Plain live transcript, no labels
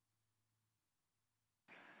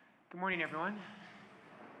Good morning, everyone.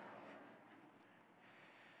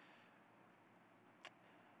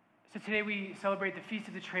 So today we celebrate the Feast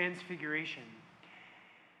of the Transfiguration.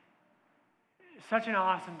 Such an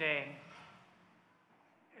awesome day.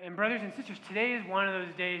 And brothers and sisters, today is one of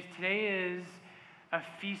those days. Today is a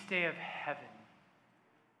feast day of heaven.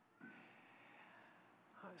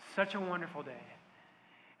 Such a wonderful day.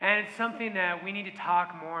 And it's something that we need to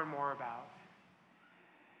talk more and more about.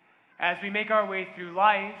 As we make our way through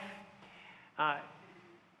life,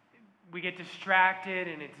 we get distracted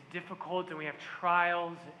and it's difficult and we have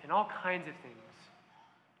trials and all kinds of things.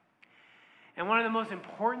 And one of the most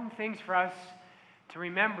important things for us to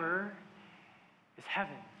remember is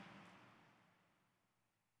heaven.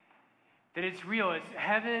 That it's real.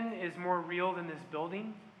 Heaven is more real than this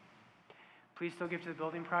building. Please still give to the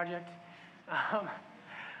building project.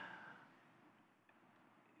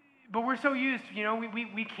 But we're so used,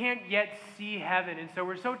 we can't yet see heaven. And so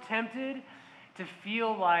we're so tempted to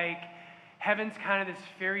feel like heaven's kind of this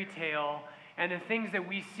fairy tale, and the things that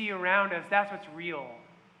we see around us, that's what's real.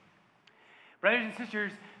 Brothers and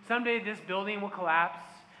sisters, someday this building will collapse.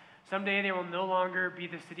 Someday there will no longer be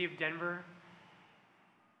the city of Denver.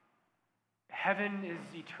 Heaven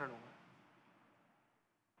is eternal.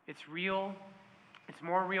 It's real. It's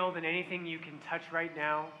more real than anything you can touch right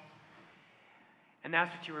now. And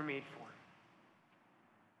that's what you were made for.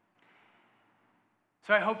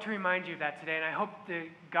 So I hope to remind you of that today, and I hope that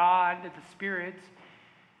God, that the Spirit,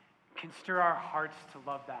 can stir our hearts to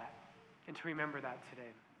love that and to remember that today.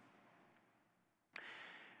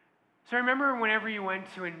 So remember whenever you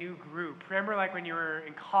went to a new group, remember like when you were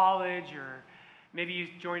in college or maybe you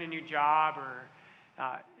joined a new job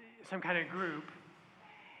or some kind of group,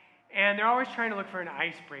 and they're always trying to look for an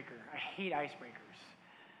icebreaker. I hate icebreakers.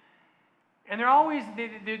 And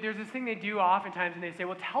there's this thing they do oftentimes, and they say,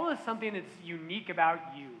 well, tell us something that's unique about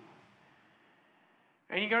you.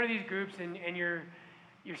 And you go to these groups, and you're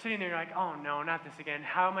sitting there, you're like, oh, no, not this again.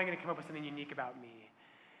 How am I going to come up with something unique about me?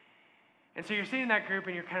 And so you're sitting in that group,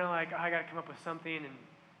 and you're kind of like, oh, I got to come up with something.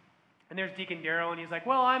 And there's Deacon Darrell, and he's like,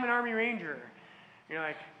 well, I'm an Army Ranger. And you're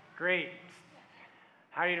like, great.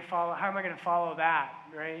 How am I going to follow that,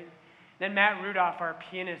 right? Then Matt Rudolph, our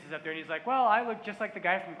pianist, is up there, and he's like, well, I look just like the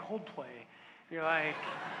guy from Coldplay. You're like,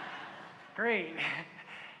 great.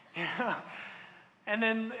 And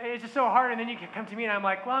then it's just so hard, and then you can come to me, and I'm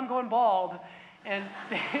like, well, I'm going bald. And,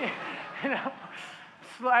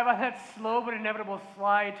 I'm on that slow but inevitable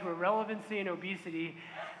slide to irrelevancy and obesity.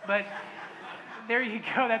 But there you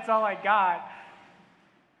go, that's all I got.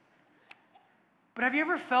 But have you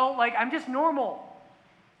ever felt like I'm just normal?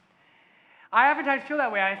 I oftentimes feel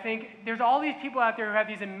that way. I think there's all these people out there who have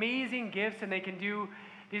these amazing gifts and they can do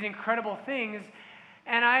these incredible things.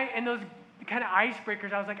 And those kind of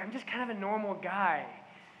icebreakers, I was like, I'm just kind of a normal guy.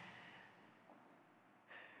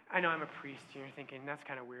 I know I'm a priest. You're thinking, that's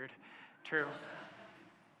kind of weird. True.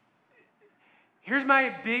 Here's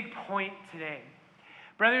my big point today.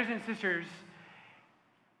 Brothers and sisters,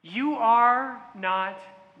 you are not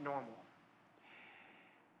normal.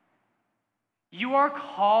 You are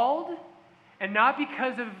called, and not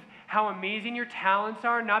because of how amazing your talents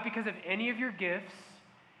are, not because of any of your gifts.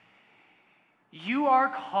 You are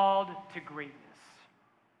called to greatness.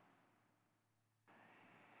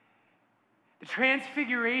 The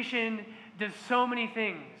Transfiguration does so many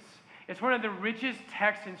things. It's one of the richest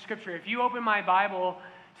texts in Scripture. If you open my Bible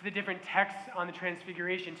to the different texts on the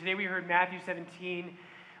Transfiguration, today we heard Matthew 17.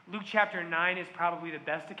 Luke chapter 9 is probably the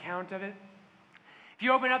best account of it. If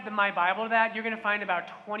you open up my Bible to that, you're going to find about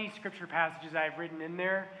 20 Scripture passages I've written in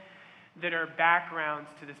there that are backgrounds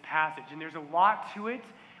to this passage. And there's a lot to it.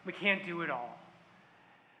 We can't do it all.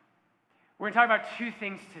 We're going to talk about two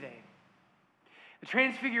things today. The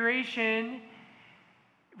Transfiguration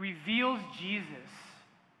reveals Jesus.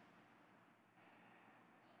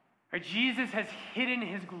 Or Jesus has hidden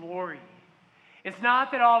his glory. It's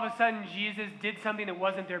not that all of a sudden Jesus did something that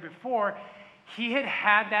wasn't there before. He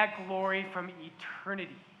had that glory from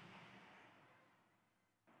eternity.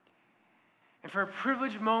 And for a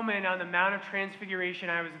privileged moment on the Mount of Transfiguration,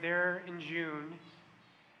 I was there in June.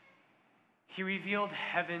 He revealed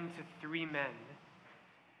heaven to three men,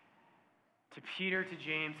 to Peter, to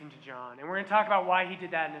James, and to John. And we're going to talk about why he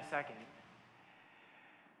did that in a second.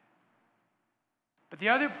 But the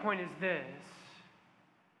other point is this.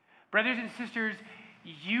 Brothers and sisters,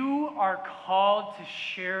 you are called to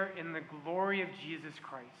share in the glory of Jesus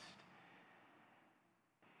Christ.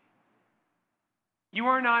 You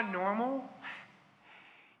are not normal.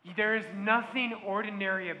 There is nothing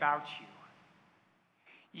ordinary about you.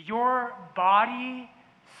 Your body,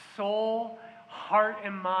 soul, heart,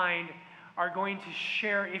 and mind are going to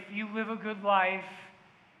share, if you live a good life,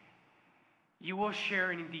 you will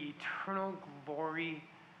share in the eternal glory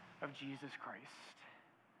of Jesus Christ.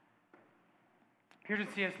 Here's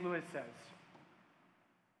what C.S. Lewis says.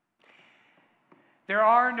 There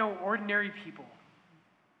are no ordinary people.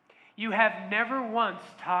 You have never once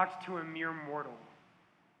talked to a mere mortal.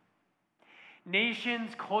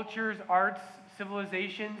 Nations, cultures, arts,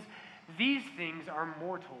 civilizations, these things are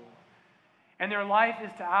mortal, and their life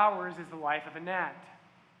is to ours as the life of a gnat.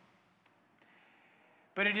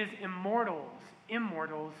 But it is immortals,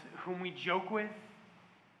 whom we joke with,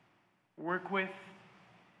 work with,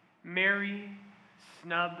 marry,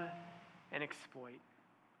 snub, and exploit.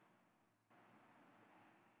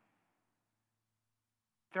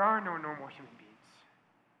 There are no normal human beings.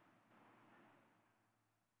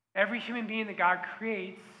 Every human being that God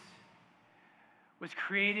creates was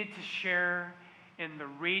created to share in the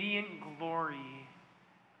radiant glory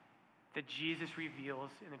that Jesus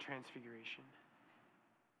reveals in the Transfiguration.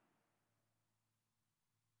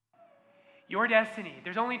 Your destiny,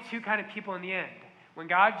 there's only two kind of people in the end. When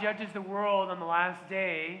God judges the world on the last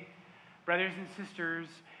day, brothers and sisters,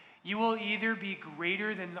 you will either be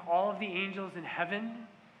greater than all of the angels in heaven,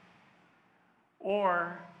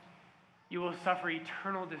 or you will suffer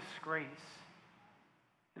eternal disgrace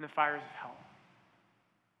in the fires of hell.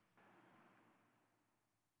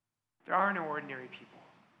 There are no ordinary people.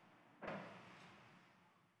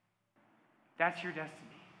 That's your destiny.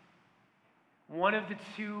 One of the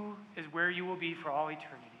two is where you will be for all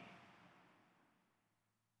eternity.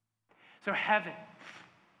 So heaven,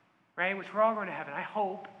 right, which we're all going to heaven, I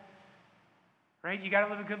hope, right? You got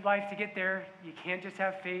to live a good life to get there. You can't just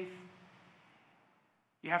have faith.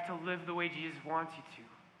 You have to live the way Jesus wants you to.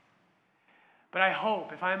 But I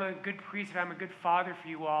hope, if I'm a good priest, if I'm a good father for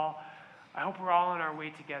you all, I hope we're all on our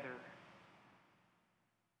way together.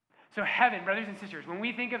 So heaven, brothers and sisters, when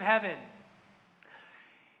we think of heaven,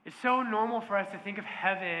 it's so normal for us to think of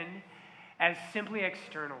heaven as simply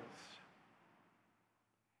externals.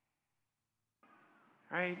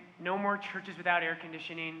 Right? No more churches without air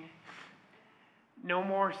conditioning. No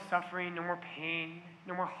more suffering, no more pain,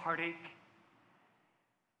 no more heartache.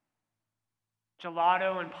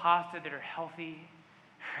 Gelato and pasta that are healthy,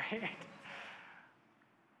 right?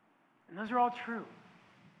 And those are all true.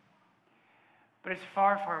 But it's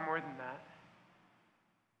far, far more than that.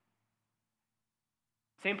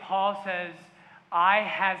 St. Paul says, eye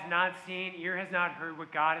has not seen, ear has not heard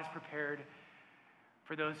what God has prepared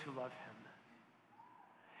for those who love him.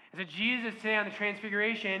 And so Jesus today on the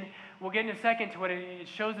Transfiguration, we'll get in a second to what it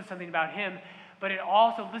shows us something about him, but it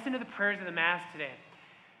also, listen to the prayers of the Mass today.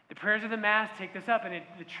 The prayers of the Mass take this up, and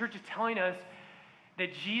the church is telling us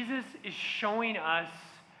that Jesus is showing us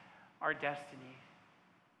our destiny.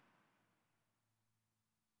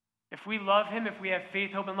 If we love him, if we have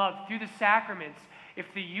faith, hope, and love through the sacraments, if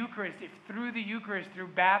through the Eucharist, through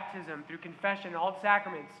baptism, through confession, all the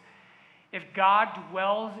sacraments, if God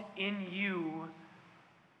dwells in you,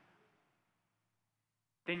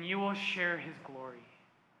 then you will share his glory.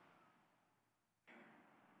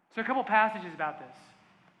 So a couple passages about this.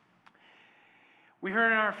 We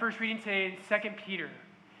heard in our first reading today in 2 Peter.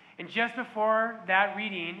 And just before that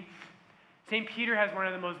reading, St. Peter has one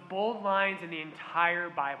of the most bold lines in the entire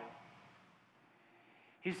Bible.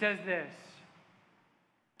 He says this: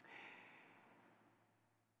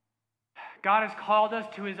 God has called us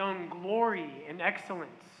to his own glory and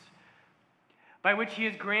excellence, by which he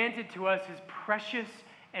has granted to us his precious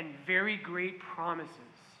and very great promises,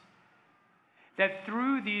 that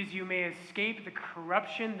through these you may escape the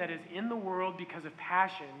corruption that is in the world because of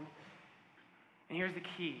passion. And here's the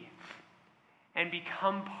key: and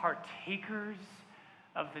become partakers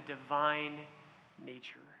of the divine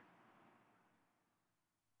nature.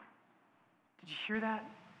 Did you hear that?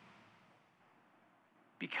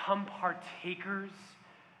 Become partakers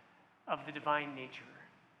of the divine nature.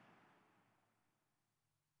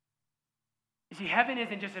 You see, heaven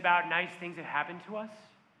isn't just about nice things that happen to us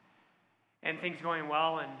and things going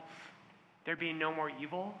well and there being no more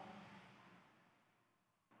evil.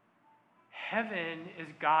 Heaven is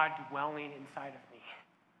God dwelling inside of me.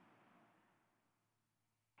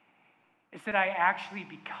 It's that I actually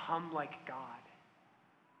become like God.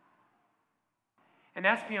 And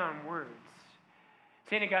that's beyond words.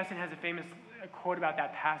 St. Augustine has a famous quote about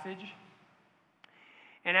that passage.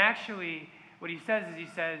 And actually, what he says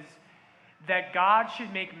that God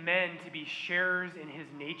should make men to be sharers in his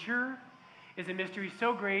nature is a mystery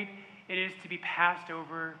so great it is to be passed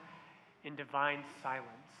over in divine silence.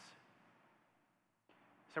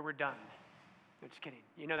 So we're done. No, just kidding.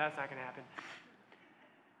 You know that's not going to happen.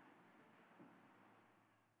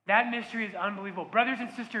 That mystery is unbelievable. Brothers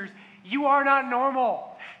and sisters, you are not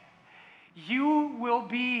normal. You will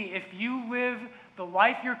be, if you live the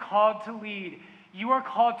life you're called to lead, you are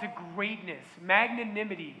called to greatness,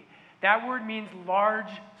 magnanimity. That word means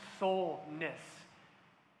large soulness.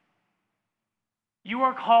 You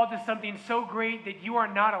are called to something so great that you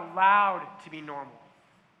are not allowed to be normal.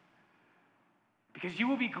 Because you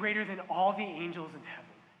will be greater than all the angels in heaven.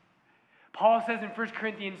 Paul says in 1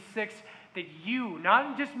 Corinthians 6 that you,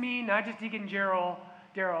 not just me, not just Deacon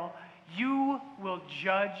Daryl, you will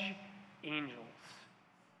judge angels.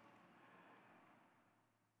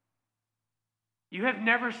 You have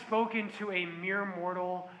never spoken to a mere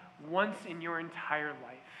mortal once in your entire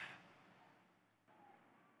life.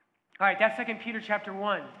 All right, that's 2 Peter chapter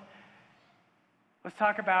 1. Let's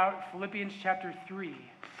talk about Philippians chapter 3.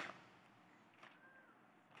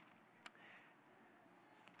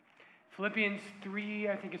 Philippians 3,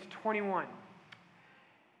 I think it's 21.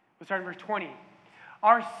 We'll start in verse 20.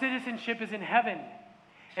 Our citizenship is in heaven,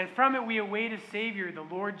 and from it we await a Savior, the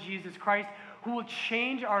Lord Jesus Christ, who will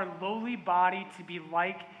change our lowly body to be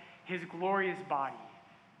like his glorious body.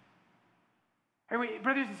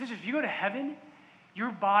 Brothers and sisters, if you go to heaven,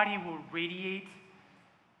 your body will radiate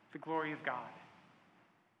the glory of God.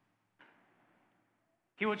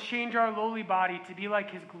 He will change our lowly body to be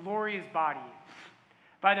like his glorious body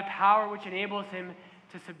by the power which enables him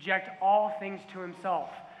to subject all things to himself.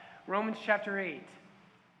 Romans chapter 8.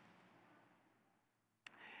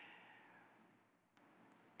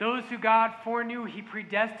 Those who God foreknew, he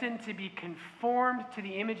predestined to be conformed to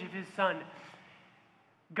the image of his Son.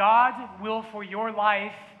 God's will for your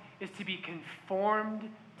life is to be conformed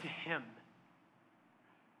to him.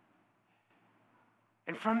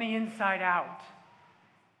 And from the inside out,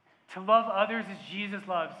 to love others as Jesus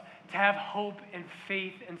loves, to have hope and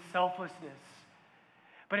faith and selflessness,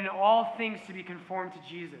 but in all things to be conformed to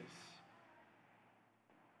Jesus.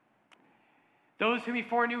 Those whom he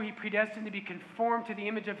foreknew, he predestined to be conformed to the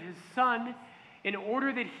image of his Son, in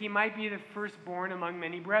order that he might be the firstborn among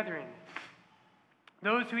many brethren.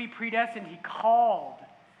 Those whom he predestined, he called.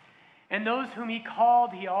 And those whom he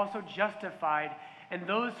called, he also justified. And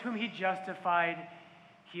those whom he justified,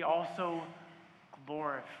 he also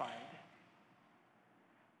glorified.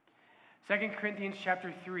 2 Corinthians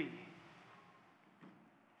chapter 3.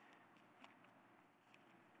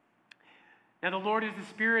 Now the Lord is the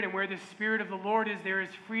Spirit, and where the Spirit of the Lord is, there is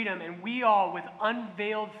freedom. And we all, with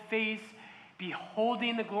unveiled face,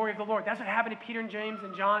 beholding the glory of the Lord. That's what happened to Peter and James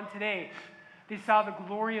and John today. They saw the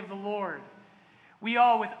glory of the Lord. We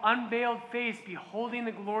all, with unveiled face, beholding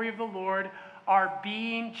the glory of the Lord, are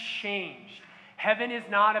being changed. Heaven is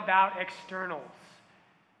not about externals.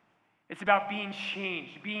 It's about being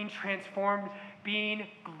changed, being transformed, being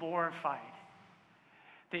glorified.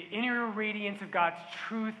 The inner radiance of God's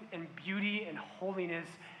truth and beauty and holiness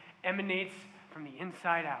emanates from the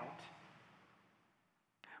inside out.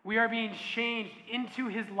 We are being changed into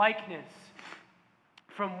his likeness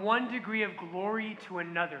from one degree of glory to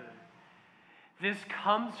another. This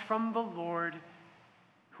comes from the Lord,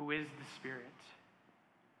 who is the Spirit.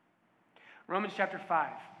 Romans chapter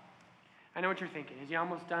 5. I know what you're thinking. Is he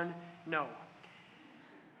almost done? No.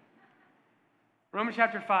 Romans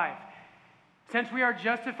chapter 5. Since we are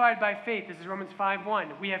justified by faith, this is Romans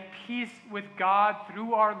 5:1, we have peace with God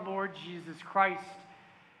through our Lord Jesus Christ.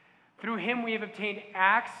 Through him we have obtained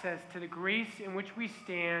access to the grace in which we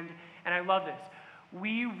stand, and I love this.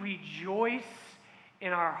 We rejoice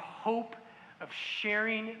in our hope of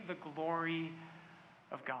sharing the glory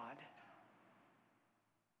of God.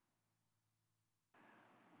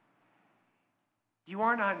 You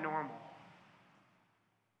are not normal.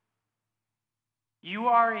 You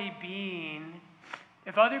are a being.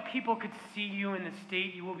 If other people could see you in the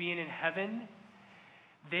state you will be in heaven,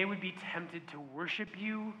 they would be tempted to worship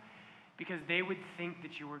you because they would think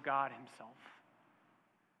that you were God himself.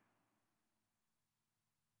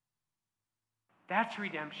 That's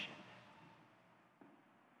redemption.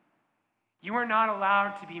 You are not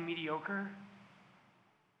allowed to be mediocre.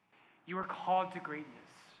 You are called to greatness.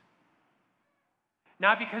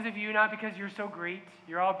 Not because of you, not because you're so great.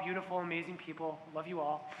 You're all beautiful, amazing people. Love you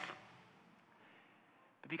all.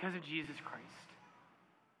 But because of Jesus Christ.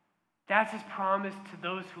 That's his promise to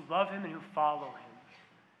those who love him and who follow him.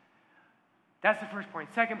 That's the first point.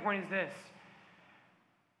 Second point is this.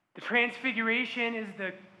 The transfiguration is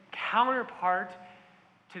the counterpart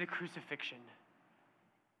to the crucifixion.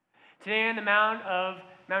 Today on the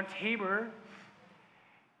Mount Tabor,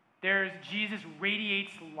 there's Jesus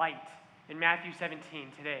radiates light in Matthew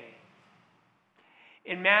 17 today.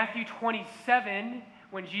 In Matthew 27,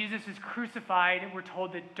 when Jesus is crucified, we're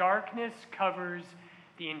told that darkness covers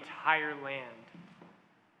the entire land.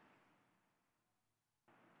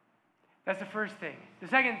 That's the first thing. The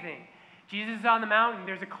second thing, Jesus is on the mountain.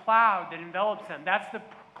 There's a cloud that envelops him. That's the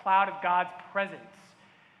cloud of God's presence.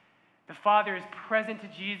 The Father is present to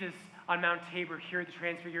Jesus on Mount Tabor here at the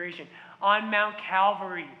Transfiguration. On Mount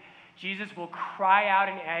Calvary, Jesus will cry out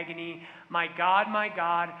in agony, my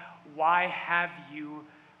God, why have you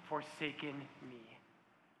forsaken me?"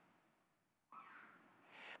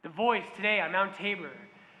 The voice today on Mount Tabor.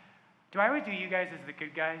 Do I always do you guys as the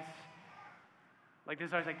good guys? Like this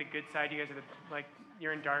is always like the good side. You guys are like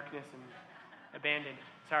you're in darkness and abandoned.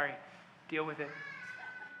 Sorry, deal with it.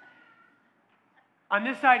 On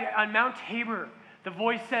this side, on Mount Tabor, the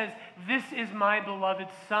voice says, "This is my beloved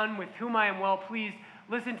Son with whom I am well pleased.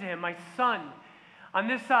 Listen to him, my Son." On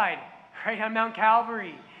this side, right on Mount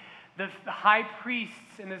Calvary, the high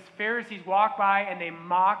priests and the Pharisees walk by and they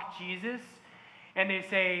mock Jesus and they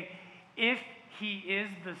say, "If he is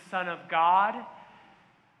the Son of God,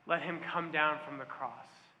 let him come down from the cross.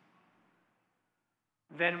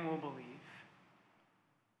 Then we'll believe."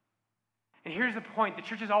 And here's the point. The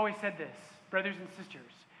church has always said this, brothers and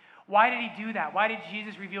sisters. Why did he do that? Why did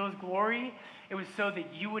Jesus reveal his glory? It was so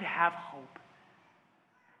that you would have hope.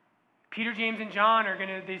 Peter, James, and John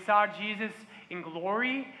they saw Jesus in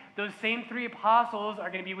glory. Those same three apostles are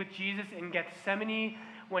going to be with Jesus in Gethsemane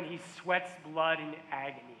when he sweats blood in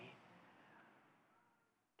agony.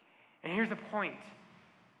 And here's the point.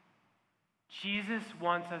 Jesus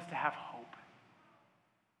wants us to have hope.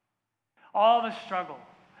 All of us struggle.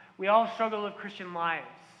 We all struggle with Christian lives.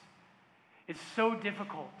 It's so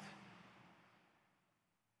difficult.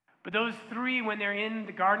 But those three, when they're in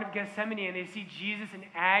the Garden of Gethsemane and they see Jesus in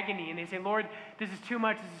agony and they say, "Lord, this is too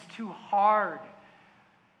much, this is too hard,"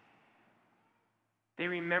 they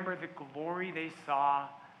remember the glory they saw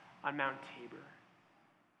on Mount Tabor.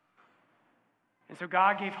 And so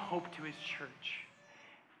God gave hope to his church.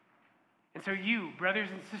 And so you,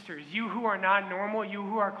 brothers and sisters, you who are not normal, you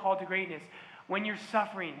who are called to greatness, when you're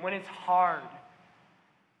suffering, when it's hard,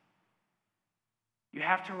 you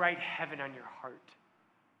have to write heaven on your heart.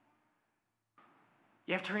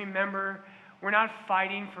 You have to remember we're not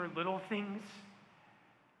fighting for little things.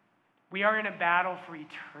 We are in a battle for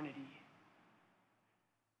eternity.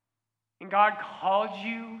 And God called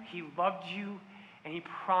you, he loved you, and he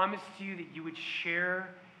promised you that you would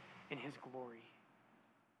share in his glory.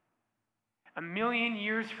 1,000,000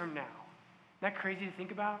 years from now, isn't that crazy to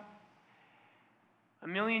think about?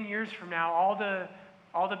 1,000,000 years from now, all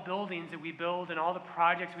the buildings that we build and all the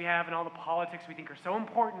projects we have and all the politics we think are so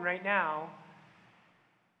important right now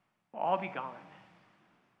will all be gone.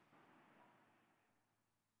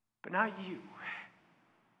 But not you.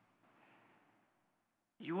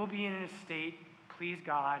 You will be in a state, please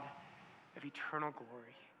God, of eternal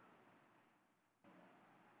glory.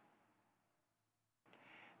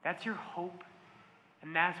 That's your hope,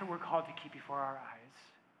 and that's what we're called to keep before our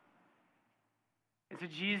eyes. And so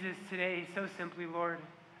Jesus today, so simply, Lord,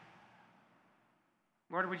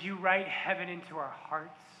 would you write heaven into our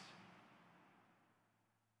hearts?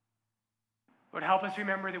 Lord, help us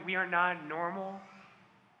remember that we are not normal,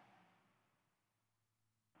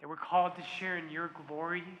 that we're called to share in your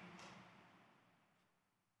glory.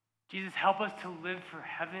 Jesus, help us to live for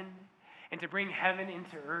heaven and to bring heaven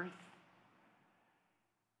into earth.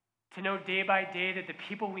 To know day by day that the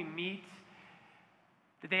people we meet,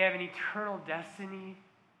 that they have an eternal destiny.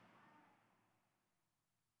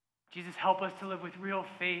 Jesus, help us to live with real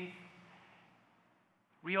faith,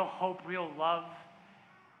 real hope, real love.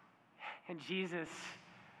 And Jesus,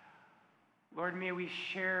 Lord, may we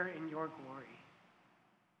share in your glory.